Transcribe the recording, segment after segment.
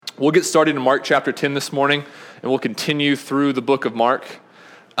We'll get started in Mark chapter 10 this morning, and we'll continue through the book of Mark.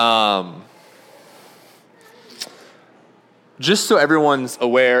 Just so everyone's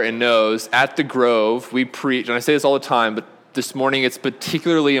aware and knows, at the Grove, we preach, and I say this all the time, but this morning it's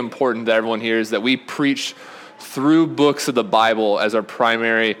particularly important that everyone hears that we preach through books of the Bible as our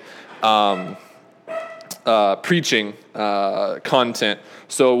primary preaching content.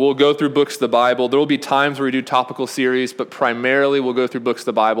 So we'll go through books of the Bible. There will be times where we do topical series, but primarily we'll go through books of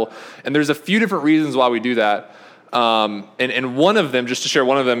the Bible. And there's a few different reasons why we do that. And one of them, just to share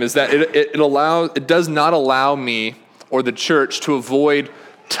one of them, is that it does not allow me or the church to avoid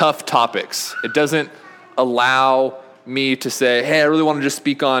tough topics. It doesn't allow me to say, hey, I really want to just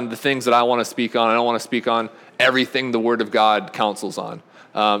speak on the things that I want to speak on. I don't want to speak on everything the Word of God counsels on.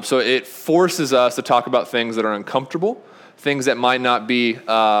 So it forces us to talk about things that are uncomfortable, things that might not be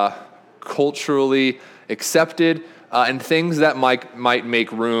culturally accepted, and things that might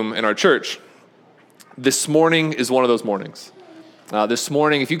make room in our church. This morning is one of those mornings. This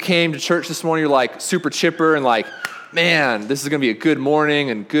morning, if you came to church this morning, you're like super chipper and like, man, this is going to be a good morning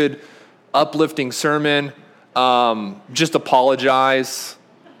and good uplifting sermon. Just apologize.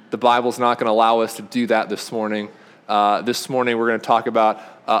 The Bible's not going to allow us to do that this morning. This morning we're going to talk about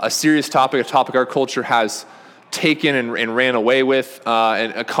a serious topic, a topic our culture has taken and ran away with,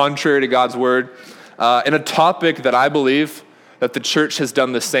 and contrary to God's word, and a topic that I believe that the church has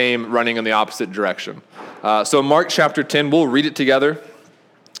done the same, running in the opposite direction. So Mark chapter 10, we'll read it together,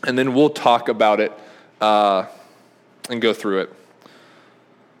 and then we'll talk about it and go through it.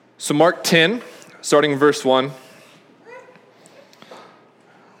 So Mark 10, starting in verse 1,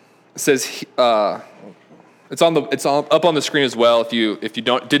 it says, it's up on the screen as well. If you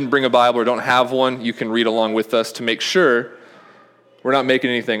didn't bring a Bible or don't have one, you can read along with us to make sure we're not making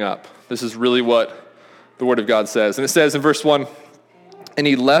anything up. This is really what the Word of God says. And it says in verse 1, and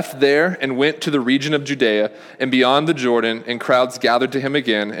he left there and went to the region of Judea and beyond the Jordan, and crowds gathered to him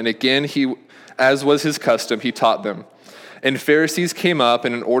again. And again he, as was his custom, he taught them. And Pharisees came up,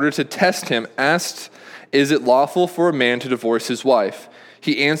 and in order to test him, asked, is it lawful for a man to divorce his wife?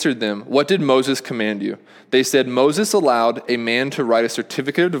 He answered them, what did Moses command you? They said, Moses allowed a man to write a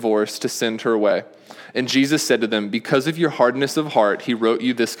certificate of divorce to send her away. And Jesus said to them, because of your hardness of heart, he wrote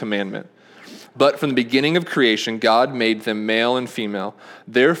you this commandment. But from the beginning of creation, God made them male and female.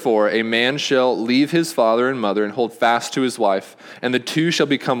 Therefore, a man shall leave his father and mother and hold fast to his wife, and the two shall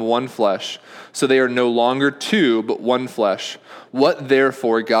become one flesh. So they are no longer two, but one flesh. What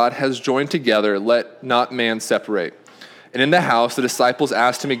therefore God has joined together, let not man separate. And in the house, the disciples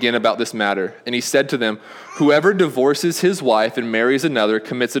asked him again about this matter. And he said to them, whoever divorces his wife and marries another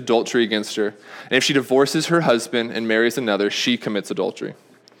commits adultery against her. And if she divorces her husband and marries another, she commits adultery.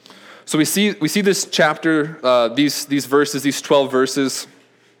 So we see this chapter, these verses, these 12 verses.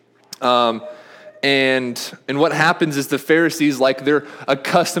 And what happens is the Pharisees, like they're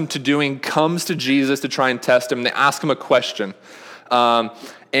accustomed to doing, comes to Jesus to try and test him. They ask him a question.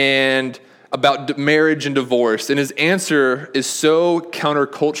 And about marriage and divorce. And his answer is so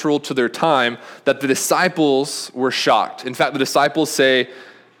countercultural to their time that the disciples were shocked. In fact, the disciples say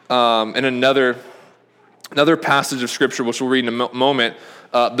in another passage of Scripture, which we'll read in a moment,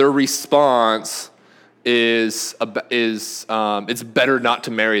 their response is it's better not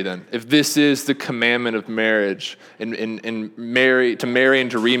to marry then. If this is the commandment of marriage and to marry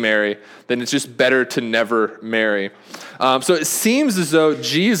and to remarry, then it's just better to never marry. So it seems as though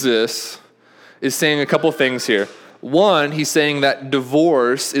Jesus is saying a couple things here. One, he's saying that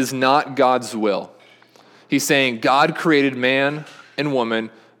divorce is not God's will. He's saying God created man and woman,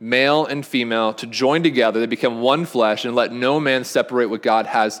 male and female, to join together. They become one flesh, and let no man separate what God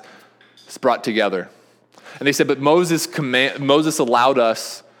has brought together. And they said, but Moses allowed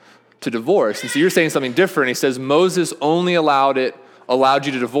us to divorce. And so you're saying something different. He says Moses only allowed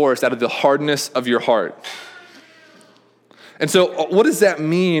you to divorce out of the hardness of your heart. And so what does that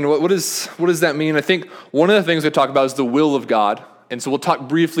mean? What does that mean? I think one of the things we talk about is the will of God. And so we'll talk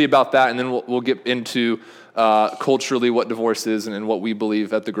briefly about that, and then we'll get into culturally what divorce is and what we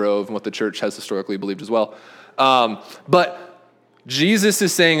believe at the Grove and what the church has historically believed as well. But Jesus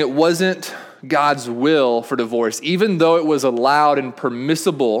is saying it wasn't God's will for divorce. Even though it was allowed and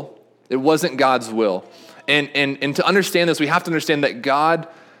permissible, it wasn't God's will. And to understand this, we have to understand that God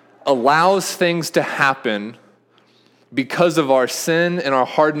allows things to happen because of our sin and our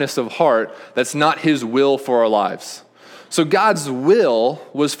hardness of heart. That's not his will for our lives. So God's will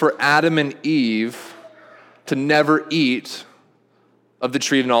was for Adam and Eve to never eat of the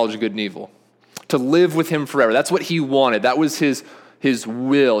tree of knowledge of good and evil, to live with him forever. That's what he wanted. That was his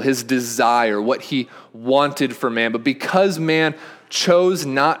will, his desire, what he wanted for man. But because man chose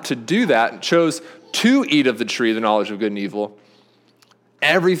not to do that, chose to eat of the tree of the knowledge of good and evil,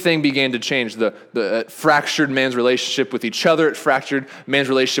 everything began to change. It fractured man's relationship with each other. It fractured man's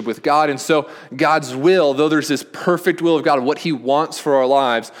relationship with God. And so God's will, though there's this perfect will of God, what he wants for our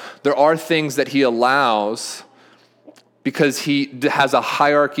lives, there are things that he allows because he has a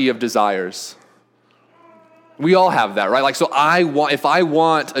hierarchy of desires. We all have that, right? Like, so if I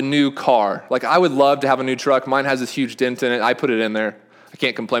want a new car, like I would love to have a new truck. Mine has this huge dent in it. I put it in there. I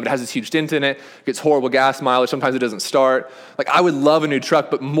can't complain, but it has this huge dent in it. It gets horrible gas mileage. Sometimes it doesn't start. Like, I would love a new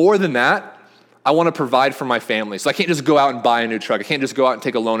truck, but more than that, I want to provide for my family. So I can't just go out and buy a new truck. I can't just go out and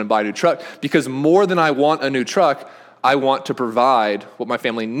take a loan and buy a new truck, because more than I want a new truck, I want to provide what my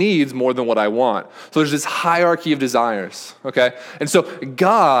family needs more than what I want. So there's this hierarchy of desires, okay? And so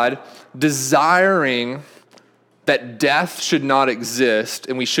God desiring that death should not exist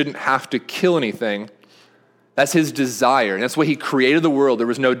and we shouldn't have to kill anything, that's his desire. And that's why he created the world. There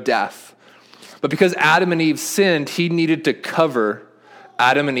was no death. But because Adam and Eve sinned, he needed to cover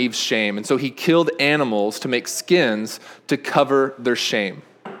Adam and Eve's shame. And so he killed animals to make skins to cover their shame.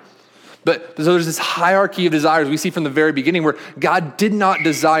 But so there's this hierarchy of desires we see from the very beginning where God did not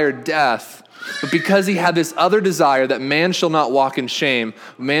desire death, but because he had this other desire that man shall not walk in shame,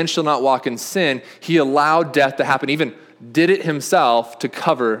 man shall not walk in sin, he allowed death to happen, even did it himself to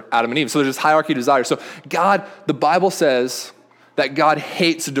cover Adam and Eve. So there's this hierarchy of desire. So God, the Bible says that God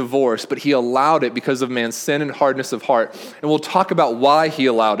hates divorce, but he allowed it because of man's sin and hardness of heart. And we'll talk about why he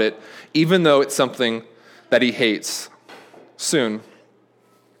allowed it, even though it's something that he hates soon.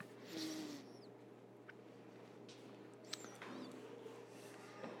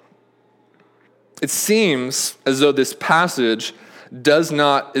 It seems as though this passage does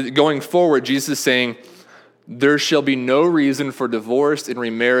not, going forward, Jesus is saying, there shall be no reason for divorce and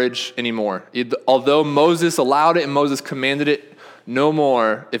remarriage anymore. Although Moses allowed it and Moses commanded it, no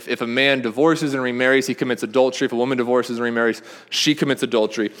more. If a man divorces and remarries, he commits adultery. If a woman divorces and remarries, she commits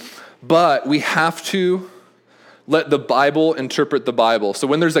adultery. But we have to let the Bible interpret the Bible. So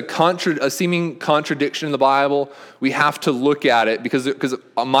when there's a seeming contradiction in the Bible, we have to look at it because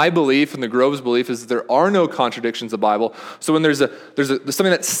my belief and the Grove's belief is that there are no contradictions in the Bible. So when there's something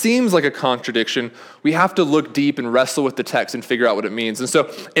that seems like a contradiction, we have to look deep and wrestle with the text and figure out what it means. And so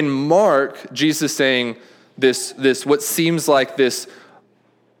in Mark, Jesus is saying this what seems like this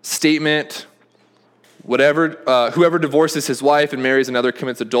statement, whoever divorces his wife and marries another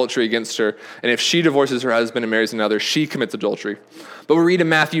commits adultery against her. And if she divorces her husband and marries another, she commits adultery. But we read in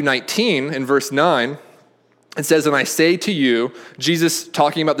Matthew 19 in verse 9, it says, and I say to you, Jesus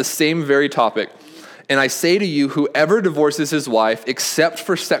talking about the same very topic, and I say to you, whoever divorces his wife except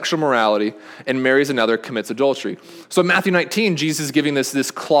for sexual morality and marries another commits adultery. So in Matthew 19, Jesus is giving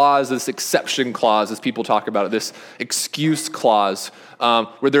this clause, this exception clause, as people talk about it, this excuse clause,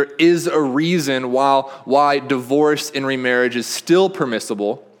 where there is a reason why divorce and remarriage is still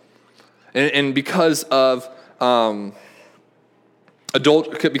permissible, and because of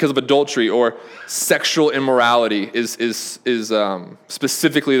adultery or sexual immorality is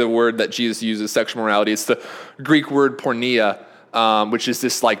specifically the word that Jesus uses, sexual morality. It's the Greek word porneia, which is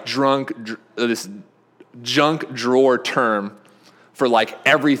this like this junk drawer term for like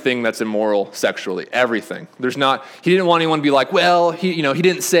everything that's immoral sexually, everything. He didn't want anyone to be like, well, he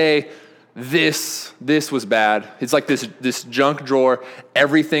didn't say this was bad. It's like this junk drawer.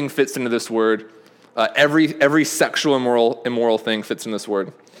 Everything fits into this word. Every sexual immoral thing fits in this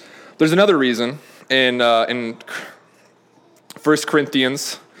word. There's another reason in 1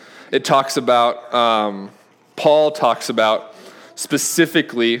 Corinthians. It talks about Paul talks about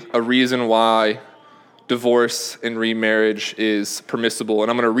specifically a reason why divorce and remarriage is permissible, and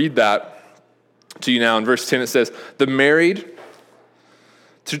I'm going to read that to you now. In verse 10, it says, to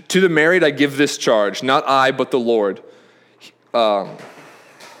the married I give this charge, not I, but the Lord.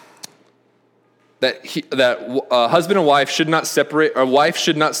 That husband and wife should not separate, or wife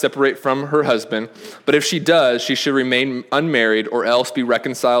should not separate from her husband, but if she does, she should remain unmarried or else be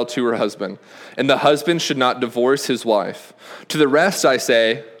reconciled to her husband. And the husband should not divorce his wife. To the rest I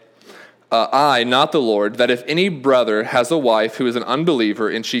say, I, not the Lord, that if any brother has a wife who is an unbeliever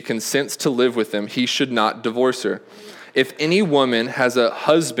and she consents to live with him, he should not divorce her. If any woman has a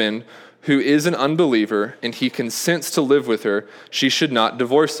husband who is an unbeliever and he consents to live with her, she should not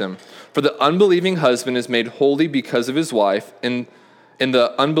divorce him. For the unbelieving husband is made holy because of his wife, and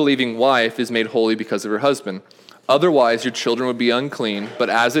the unbelieving wife is made holy because of her husband. Otherwise, your children would be unclean, but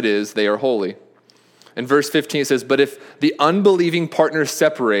as it is, they are holy. In verse 15, it says, but if the unbelieving partner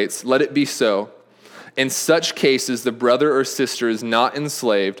separates, let it be so. In such cases, the brother or sister is not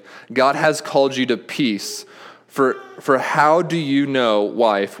enslaved. God has called you to peace. For how do you know,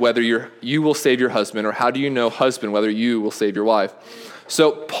 wife, whether you will save your husband, or how do you know, husband, whether you will save your wife?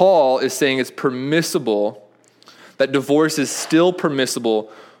 So Paul is saying it's permissible, that divorce is still permissible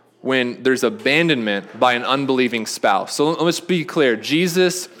when there's abandonment by an unbelieving spouse. So let's be clear.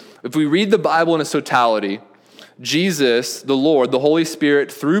 Jesus, if we read the Bible in its totality, Jesus, the Lord, the Holy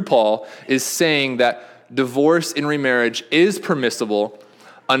Spirit, through Paul, is saying that divorce in remarriage is permissible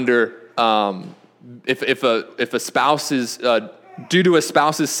under if a spouse is due to a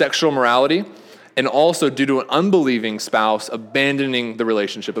spouse's sexual morality, and also due to an unbelieving spouse abandoning the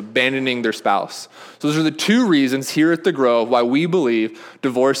relationship, abandoning their spouse. So those are the two reasons here at the Grove why we believe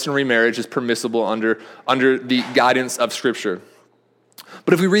divorce and remarriage is permissible under the guidance of Scripture.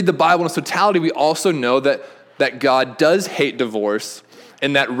 But if we read the Bible in its totality, we also know that God does hate divorce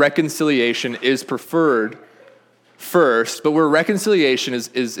and that reconciliation is preferred first, but where reconciliation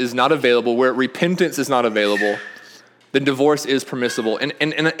is not available, where repentance is not available, then divorce is permissible.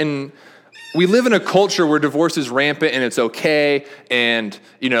 And we live in a culture where divorce is rampant and it's okay, and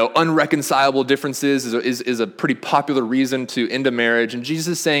unreconcilable differences is a pretty popular reason to end a marriage. And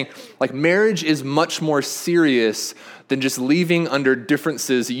Jesus is saying, like, marriage is much more serious than just leaving under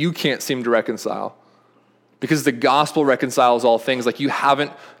differences that you can't seem to reconcile. Because the gospel reconciles all things. Like, you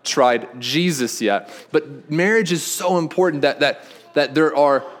haven't tried Jesus yet. But marriage is so important that there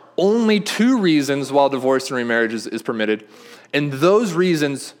are only two reasons why divorce and remarriage is permitted. And those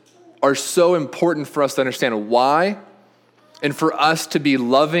reasons are so important for us to understand why, and for us to be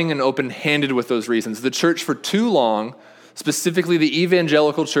loving and open-handed with those reasons. The church for too long, specifically the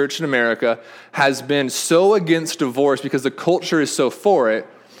evangelical church in America, has been so against divorce because the culture is so for it,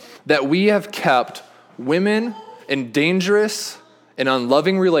 that we have kept women in dangerous and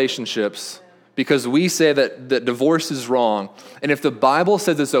unloving relationships because we say that divorce is wrong. And if the Bible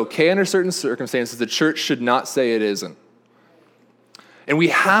says it's okay under certain circumstances, the church should not say it isn't. And we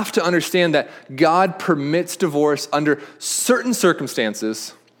have to understand that God permits divorce under certain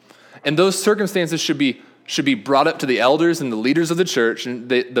circumstances, and those circumstances should be brought up to the elders and the leaders of the church, and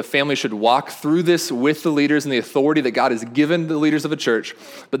the family should walk through this with the leaders and the authority that God has given the leaders of the church,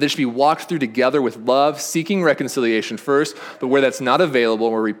 but they should be walked through together with love, seeking reconciliation first, but where that's not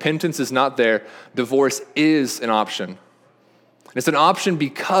available, where repentance is not there, divorce is an option. And it's an option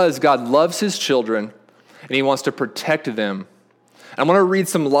because God loves his children, and he wants to protect them. I want to read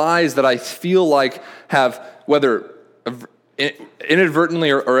some lies that I feel like have, whether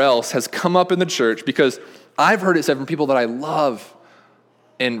inadvertently or else, has come up in the church, because I've heard it said from people that I love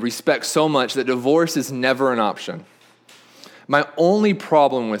and respect so much that divorce is never an option. My only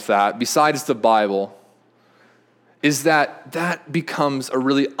problem with that, besides the Bible, is that becomes a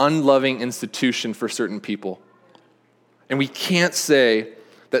really unloving institution for certain people. And we can't say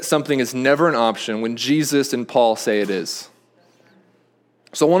that something is never an option when Jesus and Paul say it is.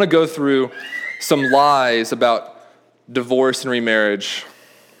 So I want to go through some lies about divorce and remarriage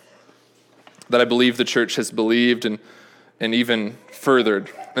that I believe the church has believed and even furthered.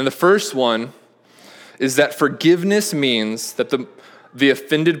 And the first one is that forgiveness means that the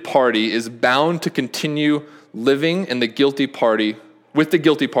offended party is bound to continue living with the guilty party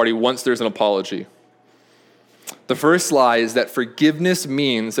once there's an apology. The first lie is that forgiveness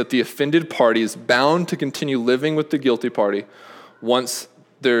means that the offended party is bound to continue living with the guilty party once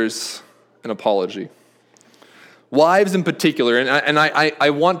there's an apology. Wives in particular, and I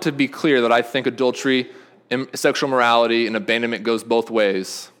want to be clear that I think adultery, sexual morality, and abandonment goes both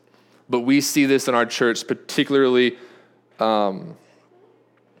ways. But we see this in our church, particularly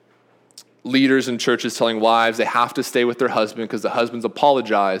leaders in churches telling wives they have to stay with their husband because the husband's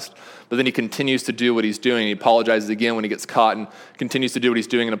apologized, but then he continues to do what he's doing. He apologizes again when he gets caught and continues to do what he's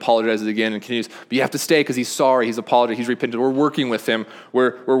doing and apologizes again and continues. But you have to stay because he's sorry, he's apologized, he's repented. We're working with him.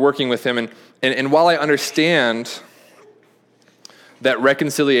 We're working with him. And while I understand that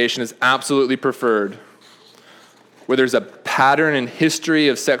reconciliation is absolutely preferred, where there's a pattern and history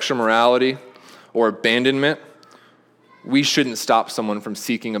of sexual morality or abandonment, we shouldn't stop someone from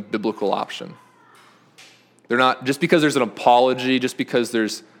seeking a biblical option. They're not, just because there's an apology, just because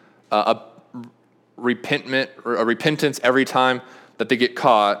there's a repentance every time that they get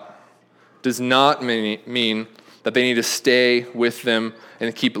caught, does not mean that they need to stay with them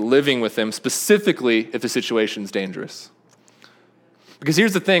and keep living with them, specifically if the situation's dangerous. Because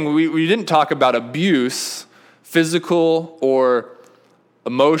here's the thing, we didn't talk about abuse, physical or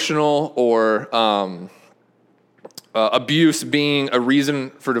emotional or abuse being a reason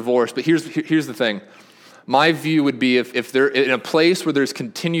for divorce. But here's the thing. My view would be if they're in a place where there's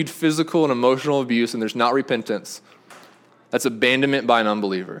continued physical and emotional abuse and there's not repentance, that's abandonment by an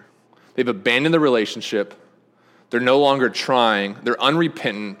unbeliever. They've abandoned the relationship. They're no longer trying. They're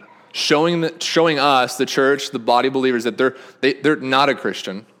unrepentant, showing us, the church, the body of believers, that they're not a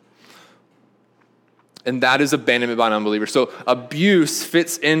Christian. And that is abandonment by an unbeliever. So abuse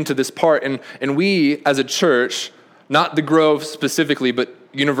fits into this part. And we, as a church, not the Grove specifically, but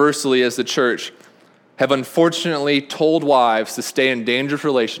universally as the church, have unfortunately told wives to stay in dangerous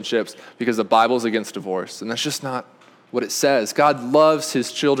relationships because the Bible is against divorce. And that's just not what it says. God loves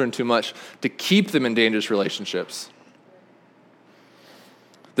his children too much to keep them in dangerous relationships.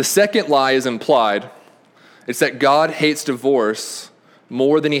 The second lie is implied. It's that God hates divorce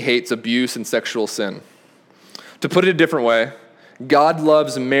more than he hates abuse and sexual sin. To put it a different way, God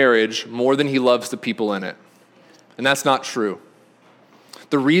loves marriage more than he loves the people in it. And that's not true.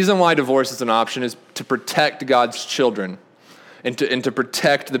 The reason why divorce is an option is to protect God's children and to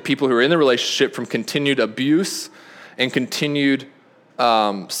protect the people who are in the relationship from continued abuse and continued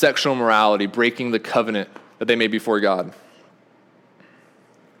sexual immorality, breaking the covenant that they made before God.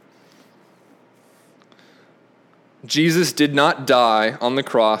 Jesus did not die on the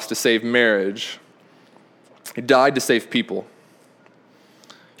cross to save marriage. He died to save people.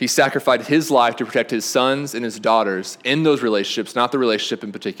 He sacrificed his life to protect his sons and his daughters in those relationships, not the relationship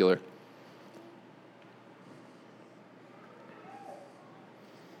in particular.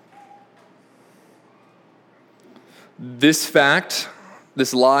 This fact,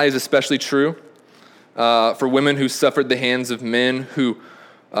 this lie is especially true for women who suffered the hands of men who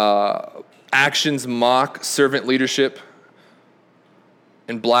actions mock servant leadership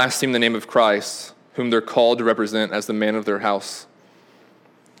and blaspheme the name of Christ, whom they're called to represent as the man of their house.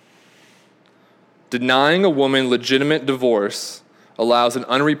 Denying a woman legitimate divorce allows an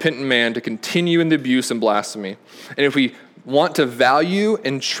unrepentant man to continue in the abuse and blasphemy. And if we want to value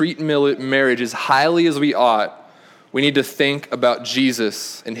and treat marriage as highly as we ought, we need to think about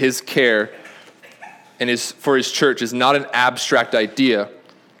Jesus and his care and for his church is not an abstract idea,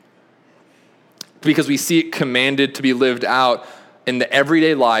 because we see it commanded to be lived out in the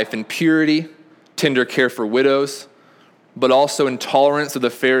everyday life in purity, tender care for widows, but also intolerance of the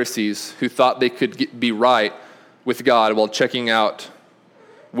Pharisees who thought they could be right with God while checking out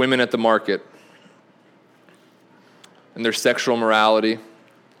women at the market and their sexual morality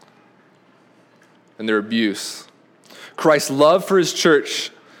and their abuse. Christ's love for his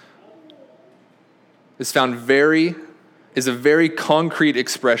church is a very concrete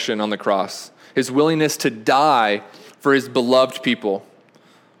expression on the cross. His willingness to die for his beloved people.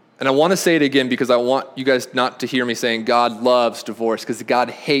 And I want to say it again because I want you guys not to hear me saying God loves divorce, because God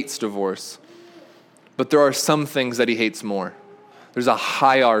hates divorce. But there are some things that he hates more. There's a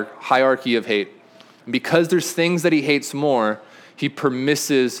hierarchy of hate. And because there's things that he hates more, he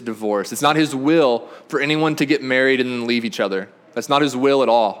permisses divorce. It's not his will for anyone to get married and then leave each other. That's not his will at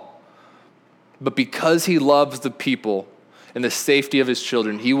all. But because he loves the people and the safety of his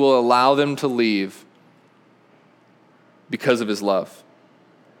children, he will allow them to leave because of his love.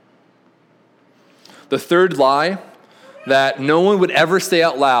 The third lie that no one would ever say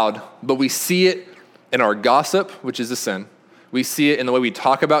out loud, but we see it in our gossip, which is a sin. We see it in the way we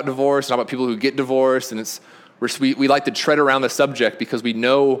talk about divorce, and about people who get divorced, and we like to tread around the subject because we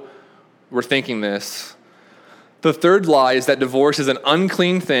know we're thinking this. The third lie is that divorce is an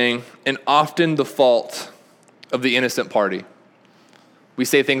unclean thing and often the fault of the innocent party. We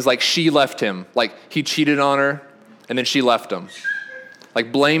say things like she left him, like he cheated on her and then she left him.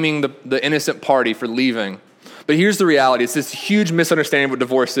 Like blaming the innocent party for leaving. But here's the reality. It's this huge misunderstanding of what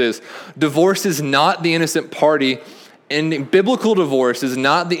divorce is. Divorce is not the innocent party ending. Biblical divorce is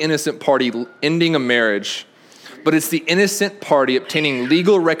not the innocent party ending a marriage, but it's the innocent party obtaining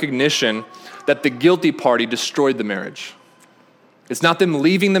legal recognition that the guilty party destroyed the marriage. It's not them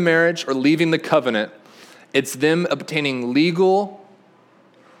leaving the marriage or leaving the covenant. It's them obtaining legal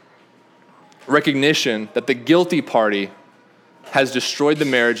recognition that the guilty party has destroyed the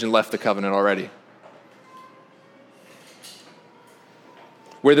marriage and left the covenant already.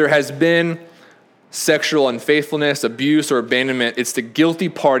 Where there has been sexual unfaithfulness, abuse, or abandonment, it's the guilty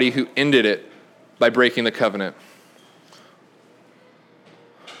party who ended it by breaking the covenant.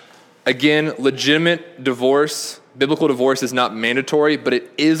 Again, legitimate divorce, biblical divorce is not mandatory, but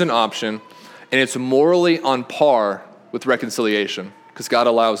it is an option, and it's morally on par with reconciliation because God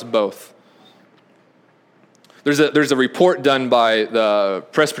allows both. There's a report done by the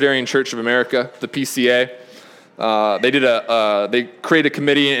Presbyterian Church of America, the PCA. They created a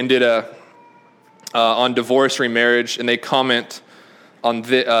committee and did on divorce, remarriage, and they comment on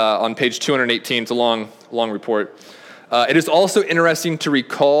page 218. It's a long report. It is also interesting to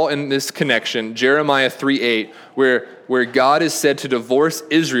recall in this connection Jeremiah 3:8, where God is said to divorce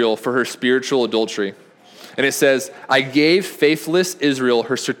Israel for her spiritual adultery. And it says, I gave faithless Israel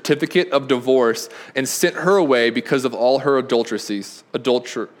her certificate of divorce and sent her away because of all her adulteries.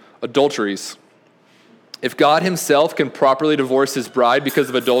 If God himself can properly divorce his bride because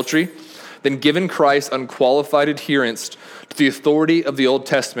of adultery, then given Christ's unqualified adherence to the authority of the Old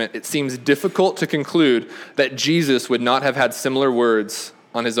Testament, it seems difficult to conclude that Jesus would not have had similar words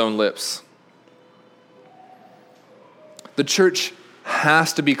on his own lips. The church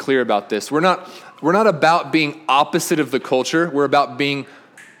has to be clear about this. We're not about being opposite of the culture. We're about being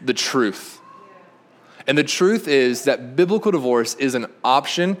the truth. And the truth is that biblical divorce is an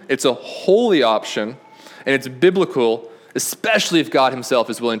option. It's a holy option, and it's biblical, especially if God himself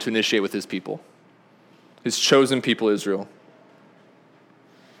is willing to initiate with his people, his chosen people, Israel.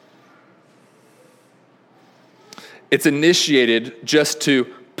 It's initiated just to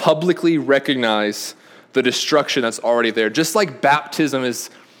publicly recognize the destruction that's already there. Just like baptism is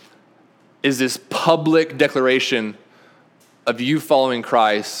this public declaration of you following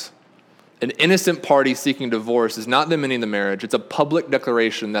Christ, an innocent party seeking divorce is not them ending the marriage. It's a public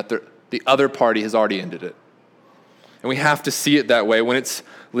declaration that the other party has already ended it. And we have to see it that way when it's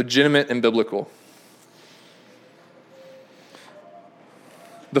legitimate and biblical.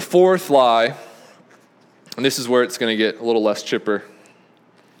 The fourth lie, and this is where it's going to get a little less chipper,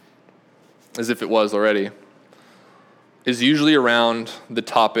 as if it was already, is usually around the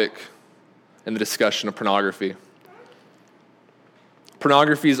topic and the discussion of pornography.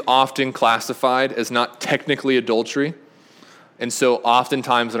 Pornography is often classified as not technically adultery, and so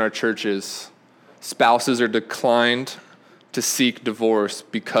oftentimes in our churches, spouses are declined to seek divorce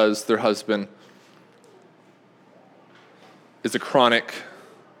because their husband is a chronic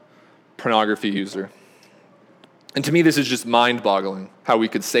pornography user. And to me, this is just mind-boggling, how we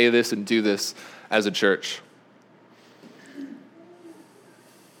could say this and do this as a church.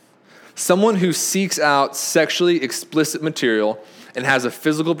 Someone who seeks out sexually explicit material and has a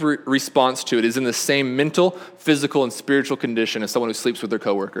physical response to it is in the same mental, physical, and spiritual condition as someone who sleeps with their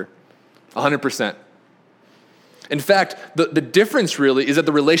coworker. 100%. In fact, the difference really is that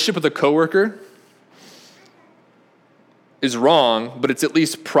the relationship with a coworker is wrong, but it's at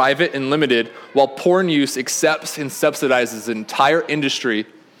least private and limited, while porn use accepts and subsidizes an entire industry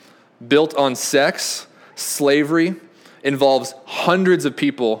built on sex, slavery, involves hundreds of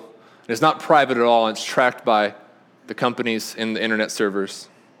people, and it's not private at all, and it's tracked by the companies and the internet servers.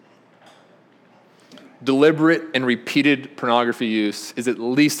 Deliberate and repeated pornography use is at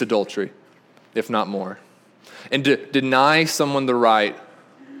least adultery, if not more. And to deny someone the right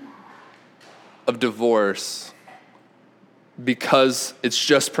of divorce because it's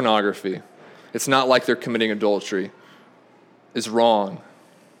just pornography, it's not like they're committing adultery, is wrong.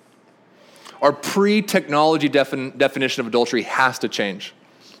 Our pre-technology definition of adultery has to change.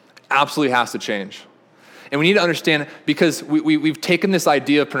 Absolutely has to change. And we need to understand, because we've taken this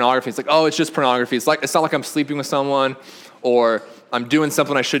idea of pornography. It's like, oh, it's just pornography. It's not like I'm sleeping with someone or I'm doing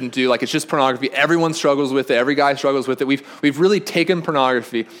something I shouldn't do. Like, it's just pornography. Everyone struggles with it. Every guy struggles with it. We've really taken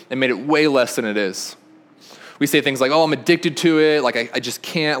pornography and made it way less than it is. We say things like, oh, I'm addicted to it. Like, I just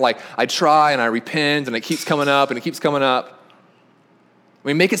can't. Like, I try and I repent and it keeps coming up and it keeps coming up.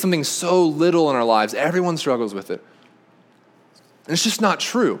 We make it something so little in our lives. Everyone struggles with it. And it's just not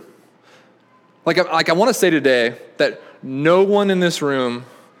true. Like I want to say today that no one in this room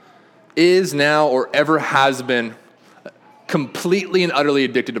is now or ever has been completely and utterly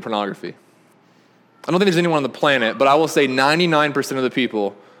addicted to pornography. I don't think there's anyone on the planet, but I will say 99% of the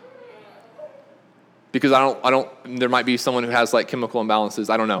people, because there might be someone who has like chemical imbalances,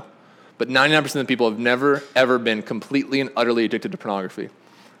 I don't know. But 99% of the people have never, ever been completely and utterly addicted to pornography.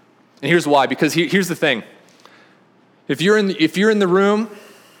 And here's why, because here's the thing. If you're in the room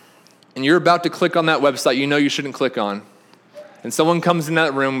and you're about to click on that website you know you shouldn't click on, and someone comes in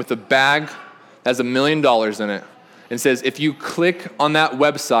that room with a bag that has $1 million in it and says, if you click on that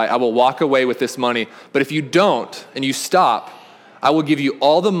website, I will walk away with this money. But if you don't and you stop, I will give you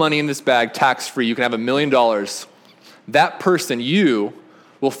all the money in this bag tax-free. You can have $1 million. That person, you,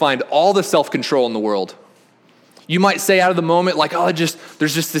 will find all the self-control in the world. You might say out of the moment, like, oh,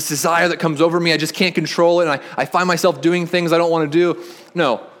 there's just this desire that comes over me. I just can't control it, and I find myself doing things I don't want to do.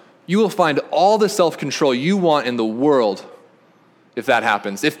 No. You will find all the self-control you want in the world if that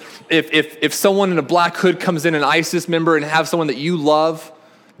happens. If someone in a black hood comes in, an ISIS member, and have someone that you love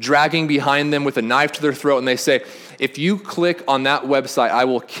dragging behind them with a knife to their throat, and they say, if you click on that website, I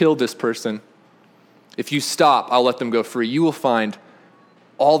will kill this person. If you stop, I'll let them go free. You will find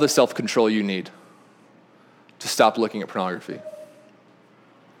all the self-control you need to stop looking at pornography.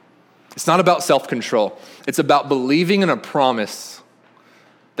 It's not about self-control. It's about believing in a promise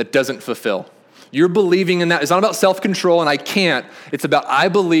that doesn't fulfill. You're believing in that. It's not about self-control and I can't. It's about I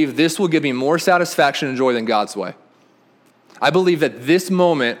believe this will give me more satisfaction and joy than God's way. I believe that this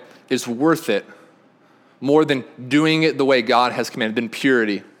moment is worth it more than doing it the way God has commanded, than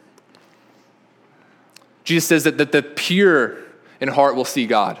purity. Jesus says that the pure in heart will see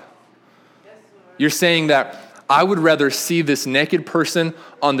God. You're saying that I would rather see this naked person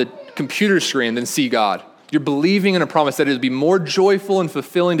on the computer screen than see God. You're believing in a promise that it would be more joyful and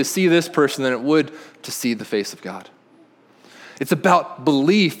fulfilling to see this person than it would to see the face of God. It's about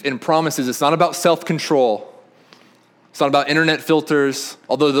belief in promises. It's not about self-control. It's not about internet filters,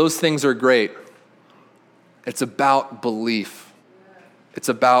 although those things are great. It's about belief. It's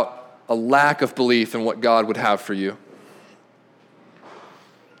about a lack of belief in what God would have for you.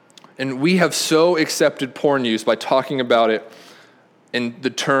 And we have so accepted porn use by talking about it in the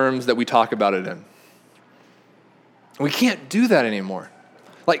terms that we talk about it in. We can't do that anymore.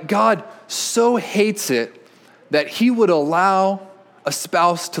 Like, God so hates it that he would allow a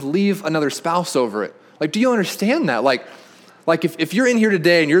spouse to leave another spouse over it. Like, do you understand that? Like if you're in here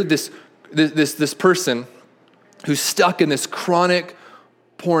today and you're this person who's stuck in this chronic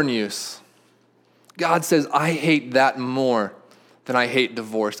porn use, God says, I hate that more than I hate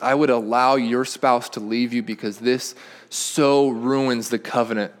divorce. I would allow your spouse to leave you because this so ruins the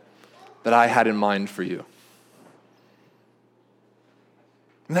covenant that I had in mind for you.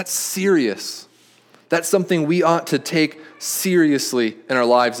 And that's serious. That's something we ought to take seriously in our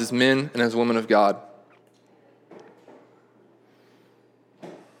lives as men and as women of God.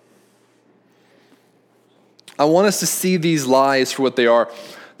 I want us to see these lies for what they are.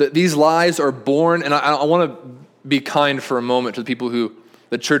 That these lies are born, and I want to be kind for a moment to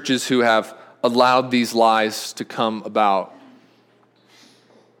the churches who have allowed these lies to come about.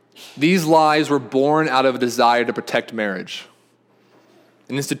 These lies were born out of a desire to protect marriage,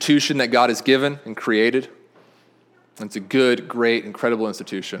 an institution that God has given and created. It's a good, great, incredible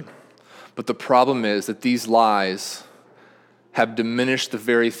institution. But the problem is that these lies have diminished the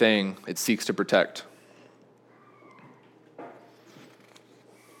very thing it seeks to protect.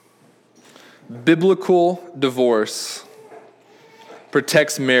 Biblical divorce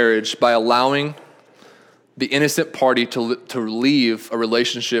protects marriage by allowing the innocent party to leave a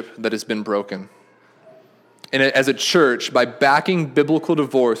relationship that has been broken. And as a church, by backing biblical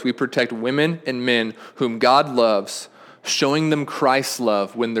divorce, we protect women and men whom God loves, showing them Christ's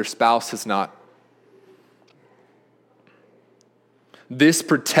love when their spouse has not. This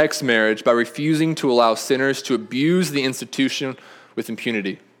protects marriage by refusing to allow sinners to abuse the institution with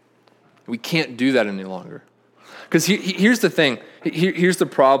impunity. We can't do that any longer. Because here's the thing. Here's the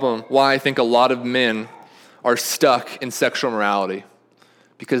problem why I think a lot of men are stuck in sexual morality.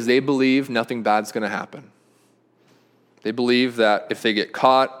 Because they believe nothing bad's going to happen. They believe that if they get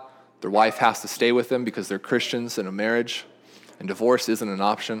caught, their wife has to stay with them because they're Christians in a marriage, and divorce isn't an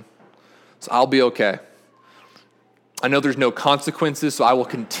option. So I'll be okay. I know there's no consequences, so I will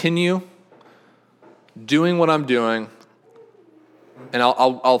continue doing what I'm doing, and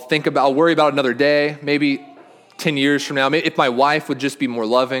I'll worry about it another day, maybe 10 years from now. Maybe if my wife would just be more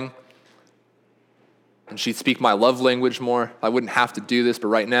loving and she'd speak my love language more, I wouldn't have to do this, but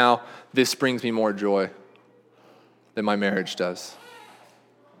right now, this brings me more joy than my marriage does.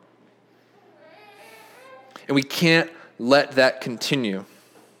 And we can't let that continue.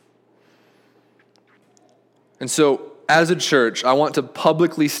 And so, as a church, I want to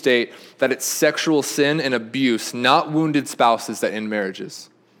publicly state that it's sexual sin and abuse, not wounded spouses, that end marriages.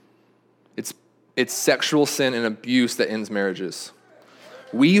 It's sexual sin and abuse that ends marriages.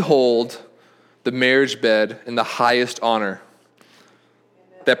 We hold the marriage bed in the highest honor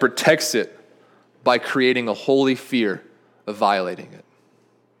that protects it by creating a holy fear of violating it.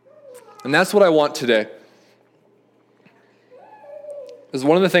 And that's what I want today. Because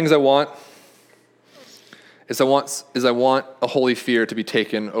one of the things I want is I want a holy fear to be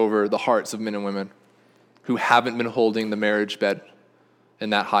taken over the hearts of men and women who haven't been holding the marriage bed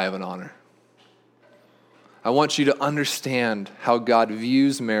in that high of an honor. I want you to understand how God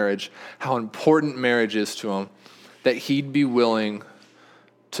views marriage, how important marriage is to him, that he'd be willing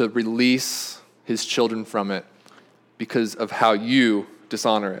to release his children from it because of how you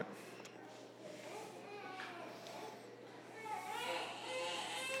dishonor it.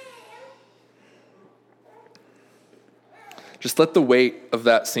 Just let the weight of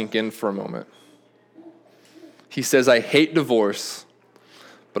that sink in for a moment. He says, I hate divorce,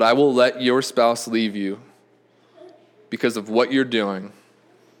 but I will let your spouse leave you because of what you're doing,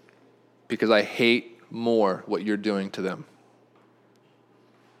 because I hate more what you're doing to them.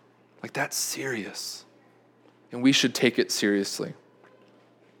 Like, that's serious. And we should take it seriously.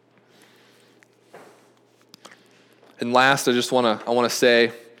 And last, I want to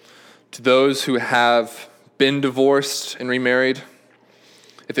say to those who have been divorced and remarried,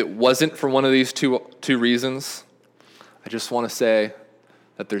 if it wasn't for one of these two reasons, I just want to say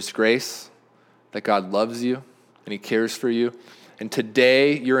that there's grace, that God loves you, and he cares for you. And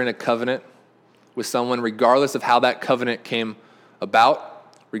today, you're in a covenant with someone, regardless of how that covenant came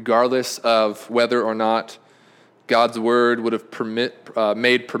about, regardless of whether or not God's word would have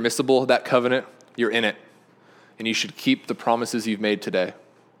made permissible that covenant, you're in it. And you should keep the promises you've made today.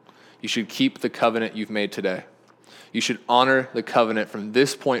 You should keep the covenant you've made today. You should honor the covenant from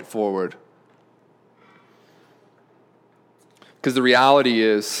this point forward. Because the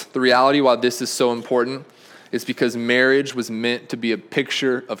reality why this is so important is because marriage was meant to be a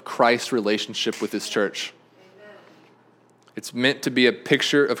picture of Christ's relationship with his church. It's meant to be a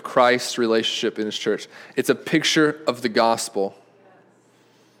picture of Christ's relationship in his church. It's a picture of the gospel.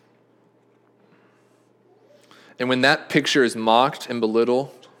 And when that picture is mocked and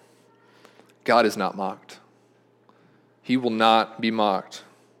belittled, God is not mocked. He will not be mocked.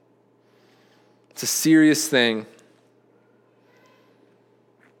 It's a serious thing.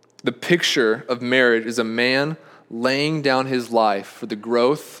 The picture of marriage is a man laying down his life for the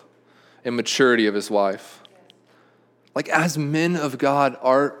growth and maturity of his wife. Like, as men of God,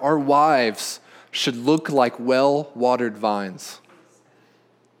 our wives should look like well-watered vines.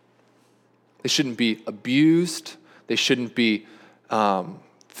 They shouldn't be abused. They shouldn't be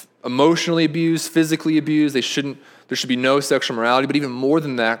emotionally abused, physically abused. There should be no sexual morality. But even more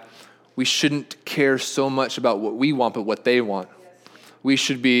than that, we shouldn't care so much about what we want, but what they want. We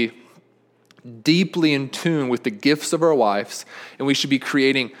should be deeply in tune with the gifts of our wives, and we should be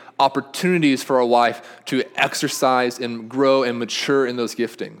creating opportunities for our wife to exercise and grow and mature in those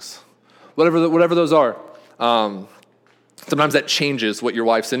giftings. Whatever those are. Sometimes that changes what your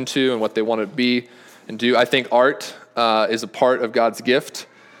wife's into and what they want to be and do. I think art is a part of God's gift.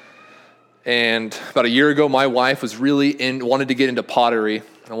 And about a year ago, my wife was wanted to get into pottery.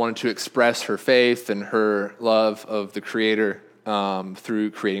 I wanted to express her faith and her love of the Creator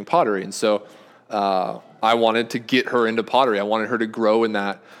through creating pottery. And so I wanted to get her into pottery. I wanted her to grow in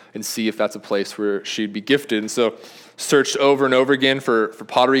that and see if that's a place where she'd be gifted. And so searched over and over again for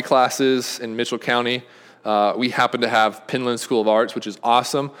pottery classes in Mitchell County. We happen to have Penland School of Arts, which is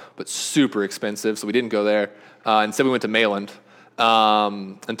awesome, but super expensive, so we didn't go there. Instead, we went to Mayland.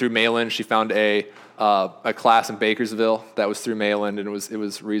 And through Mayland, she found a class in Bakersville that was through Mayland, and it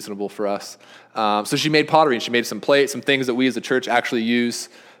was reasonable for us. So she made pottery, and she made some plates, some things that we as a church actually use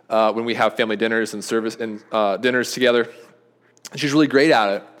when we have family dinners and service and dinners together. And she's really great at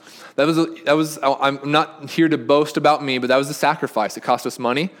it. I'm not here to boast about me, but that was a sacrifice. It cost us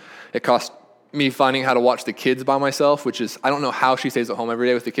money. It cost me finding how to watch the kids by myself, which is, I don't know how she stays at home every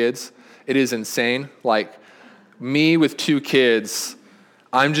day with the kids. It is insane. Like, me with two kids,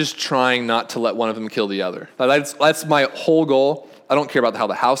 I'm just trying not to let one of them kill the other. That's my whole goal. I don't care about how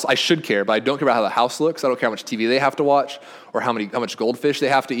the house, I should care, but I don't care about how the house looks. I don't care how much TV they have to watch or how much goldfish they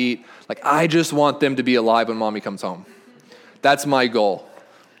have to eat. Like, I just want them to be alive when mommy comes home. That's my goal.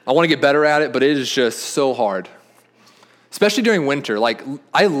 I want to get better at it, but it is just so hard. Especially during winter. Like,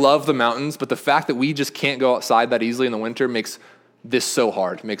 I love the mountains, but the fact that we just can't go outside that easily in the winter makes this so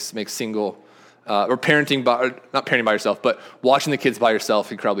hard. Makes single, or not parenting by yourself, but watching the kids by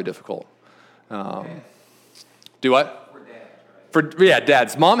yourself incredibly difficult. Do what?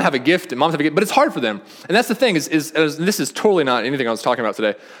 Dads. Moms have a gift, but it's hard for them. And that's the thing is this is totally not anything I was talking about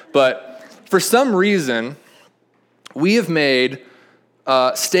today, but for some reason, we have made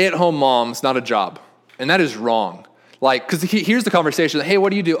stay-at-home moms not a job, and that is wrong. Like, because here's the conversation, hey, what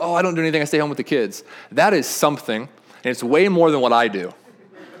do you do? Oh, I don't do anything, I stay home with the kids. That is something, and it's way more than what I do.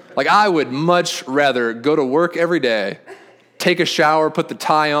 Like, I would much rather go to work every day, take a shower, put the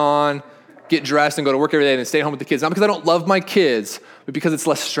tie on, get dressed and go to work every day and stay home with the kids. Not because I don't love my kids, but because it's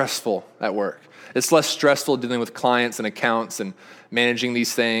less stressful at work. It's less stressful dealing with clients and accounts and managing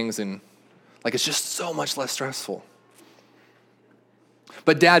these things, and like, it's just so much less stressful.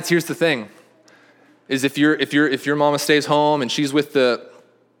 But dads, here's the thing, is if your mama stays home and she's with the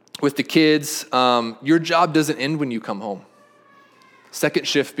kids, your job doesn't end when you come home. Second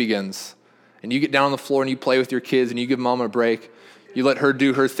shift begins, and you get down on the floor and you play with your kids and you give mama a break. You let her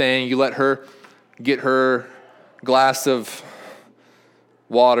do her thing. You let her get her glass of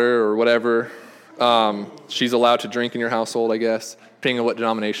water or whatever she's allowed to drink in your household, I guess, depending on what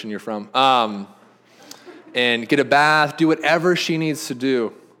denomination you're from. And get a bath, do whatever she needs to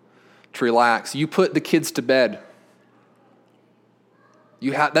do to relax. You put the kids to bed.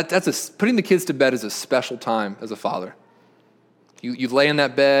 Putting the kids to bed is a special time as a father. You lay in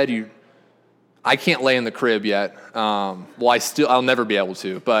that bed, I can't lay in the crib yet. I'll never be able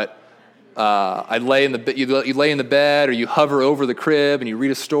to, but I lay in the, you lay in the bed, or you hover over the crib and you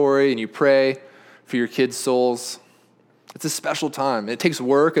read a story and you pray for your kids' souls. It's a special time. It takes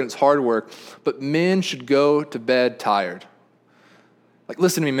work and it's hard work, but men should go to bed tired. Like,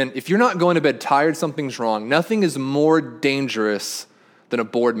 listen to me, men. If you're not going to bed tired, something's wrong. Nothing is more dangerous than a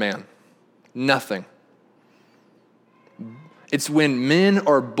bored man. Nothing. It's when men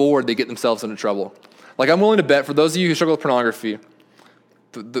are bored, they get themselves into trouble. Like, I'm willing to bet, for those of you who struggle with pornography,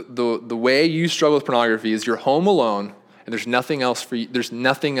 the way you struggle with pornography is you're home alone and there's nothing else for you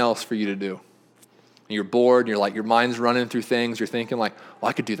to do. And you're bored, and you're like, your mind's running through things, you're thinking like, well,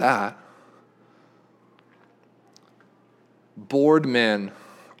 I could do that. Bored men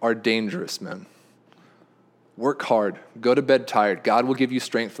are dangerous men. Work hard. Go to bed tired. God will give you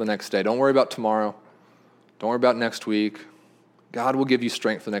strength for the next day. Don't worry about tomorrow. Don't worry about next week. God will give you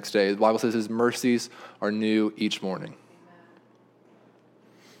strength for the next day. The Bible says his mercies are new each morning.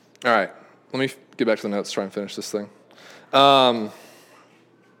 All right, let me get back to the notes, try and finish this thing.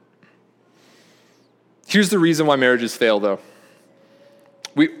 Here's the reason why marriages fail, though.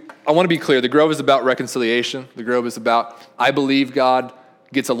 I want to be clear. The Grove is about reconciliation. The Grove is about, I believe God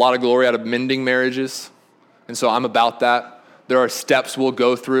gets a lot of glory out of mending marriages, and so I'm about that. There are steps we'll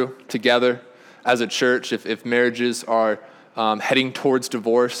go through together as a church if marriages are heading towards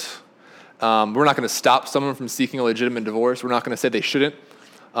divorce. We're not going to stop someone from seeking a legitimate divorce. We're not going to say they shouldn't,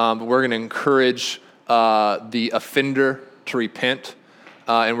 but we're going to encourage the offender to repent,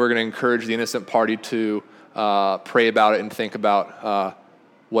 and we're going to encourage the innocent party to pray about it and think about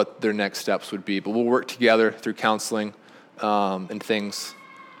what their next steps would be. But we'll work together through counseling and things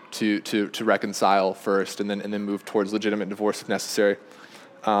to reconcile first, and then move towards legitimate divorce if necessary,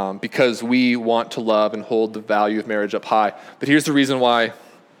 because we want to love and hold the value of marriage up high. But here's the reason why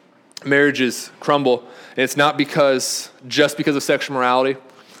marriages crumble, and it's not just because of sexual morality.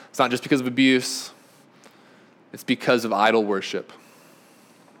 It's not just because of abuse. It's because of idol worship.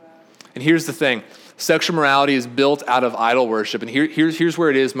 And here's the thing. Sexual morality is built out of idol worship. And here's where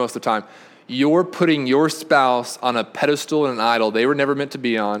it is most of the time. You're putting your spouse on a pedestal and an idol they were never meant to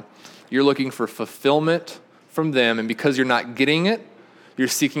be on. You're looking for fulfillment from them. And because you're not getting it, you're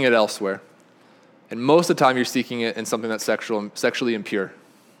seeking it elsewhere. And most of the time, you're seeking it in something that's sexually impure.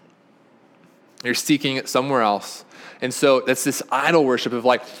 You're seeking it somewhere else. And so that's this idol worship of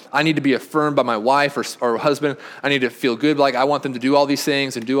like, I need to be affirmed by my wife or husband. I need to feel good. Like, I want them to do all these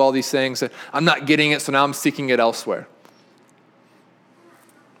things and do all these things. And I'm not getting it, so now I'm seeking it elsewhere.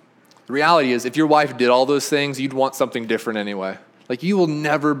 The reality is, if your wife did all those things, you'd want something different anyway. Like, you will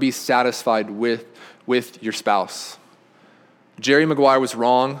never be satisfied with your spouse. Jerry Maguire was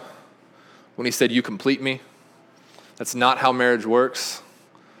wrong when he said, "You complete me." That's not how marriage works.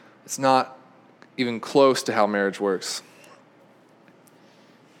 It's not even close to how marriage works.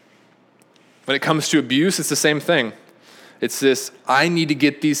 When it comes to abuse, it's the same thing. It's this, I need to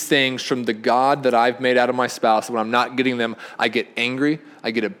get these things from the God that I've made out of my spouse. When I'm not getting them, I get angry,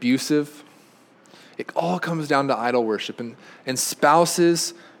 I get abusive. It all comes down to idol worship. And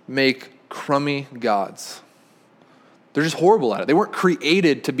spouses make crummy gods. They're just horrible at it. They weren't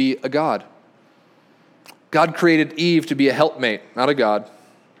created to be a god. God created Eve to be a helpmate, not a god.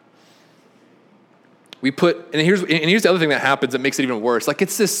 And here's the other thing that happens that makes it even worse. Like,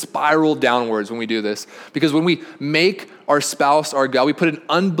 it's this spiral downwards when we do this. Because when we make our spouse our God, we put an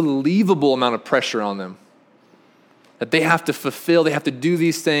unbelievable amount of pressure on them. That they have to fulfill, they have to do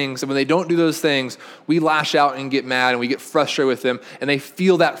these things. And when they don't do those things, we lash out and get mad and we get frustrated with them. And they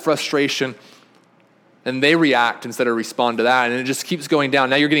feel that frustration and they react instead of respond to that. And it just keeps going down.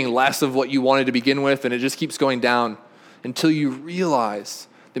 Now you're getting less of what you wanted to begin with, and it just keeps going down until you realize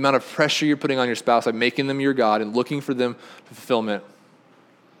the amount of pressure you're putting on your spouse by making them your God and looking for them for fulfillment.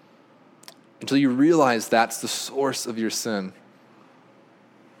 Until you realize that's the source of your sin.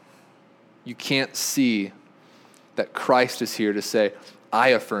 You can't see that Christ is here to say, I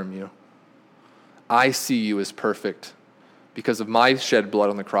affirm you. I see you as perfect because of my shed blood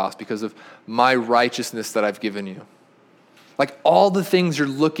on the cross, because of my righteousness that I've given you. Like, all the things you're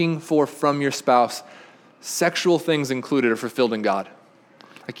looking for from your spouse, sexual things included, are fulfilled in God.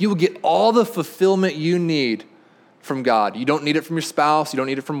 Like, you will get all the fulfillment you need from God. You don't need it from your spouse. You don't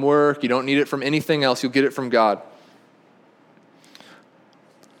need it from work. You don't need it from anything else. You'll get it from God.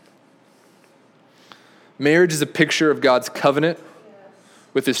 Marriage is a picture of God's covenant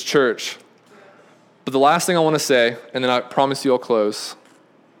with his church. But the last thing I want to say, and then I promise you I'll close,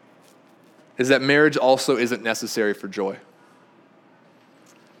 is that marriage also isn't necessary for joy.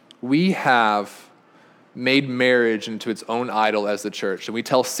 We have made marriage into its own idol as the church. And we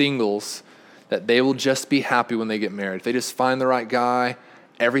tell singles that they will just be happy when they get married. If they just find the right guy,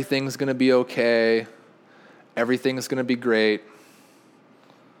 everything's going to be okay. Everything's going to be great.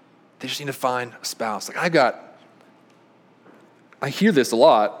 They just need to find a spouse. I hear this a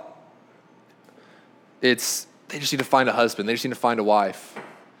lot. They just need to find a husband. They just need to find a wife.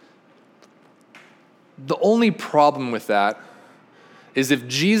 The only problem with that is if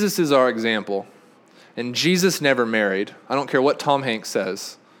Jesus is our example, and Jesus never married, I don't care what Tom Hanks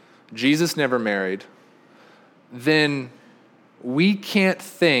says, Jesus never married, then we can't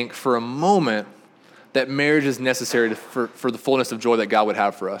think for a moment that marriage is necessary for the fullness of joy that God would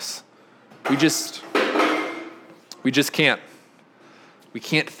have for us. We just can't. We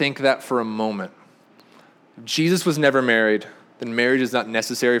can't think that for a moment. If Jesus was never married, then marriage is not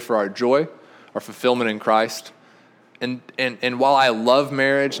necessary for our joy, our fulfillment in Christ. And while I love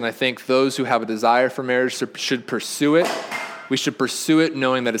marriage, and I think those who have a desire for marriage should pursue it, we should pursue it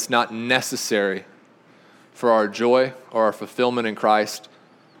knowing that it's not necessary for our joy or our fulfillment in Christ.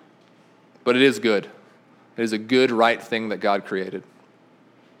 But it is good. It is a good, right thing that God created.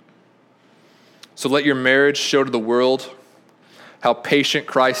 So let your marriage show to the world how patient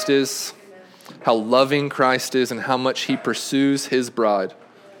Christ is, how loving Christ is, and how much he pursues his bride.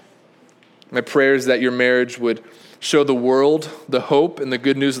 My prayer is that your marriage would show the world the hope and the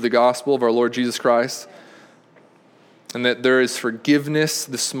good news of the gospel of our Lord Jesus Christ, and that there is forgiveness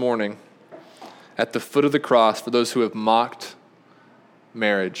this morning at the foot of the cross for those who have mocked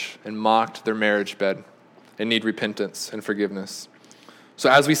marriage and mocked their marriage bed and need repentance and forgiveness. So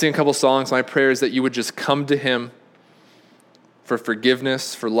as we sing a couple songs, my prayer is that you would just come to him for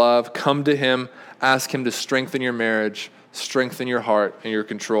forgiveness, for love. Come to him, ask him to strengthen your marriage, strengthen your heart and your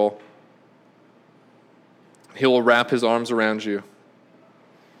control. He will wrap his arms around you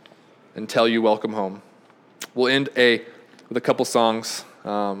and tell you welcome home. We'll end with a couple songs,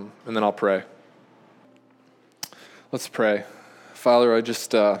 and then I'll pray. Let's pray. Father, I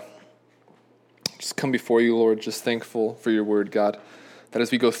just come before you, Lord, just thankful for your word, God, that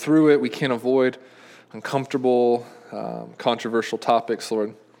as we go through it, we can't avoid uncomfortable, controversial topics,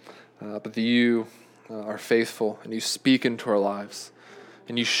 Lord, but that you are faithful and you speak into our lives.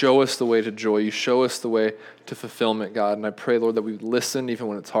 And you show us the way to joy. You show us the way to fulfillment, God. And I pray, Lord, that we would listen even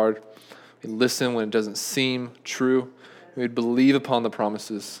when it's hard. We listen when it doesn't seem true. We would believe upon the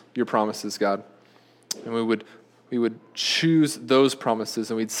promises, your promises, God. And we would choose those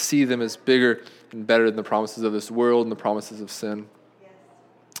promises and we'd see them as bigger and better than the promises of this world and the promises of sin.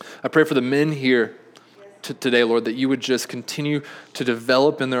 I pray for the men here today, Lord, that you would just continue to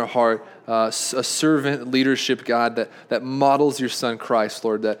develop in their heart a servant leadership, God, that models your son Christ,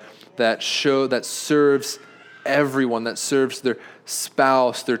 Lord, that serves everyone, that serves their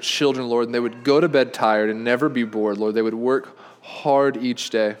spouse, their children, Lord, and they would go to bed tired and never be bored, Lord. They would work hard each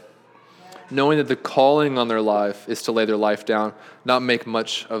day, knowing that the calling on their life is to lay their life down, not make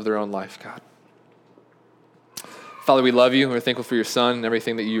much of their own life, God. Father, we love you. We're thankful for your son and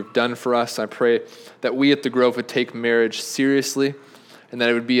everything that you've done for us. I pray that we at The Grove would take marriage seriously and that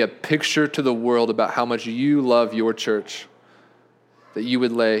it would be a picture to the world about how much you love your church, that you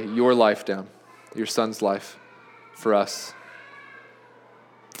would lay your life down, your son's life, for us.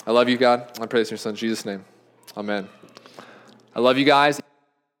 I love you, God. I pray this in your son, Jesus' name. Amen. I love you guys.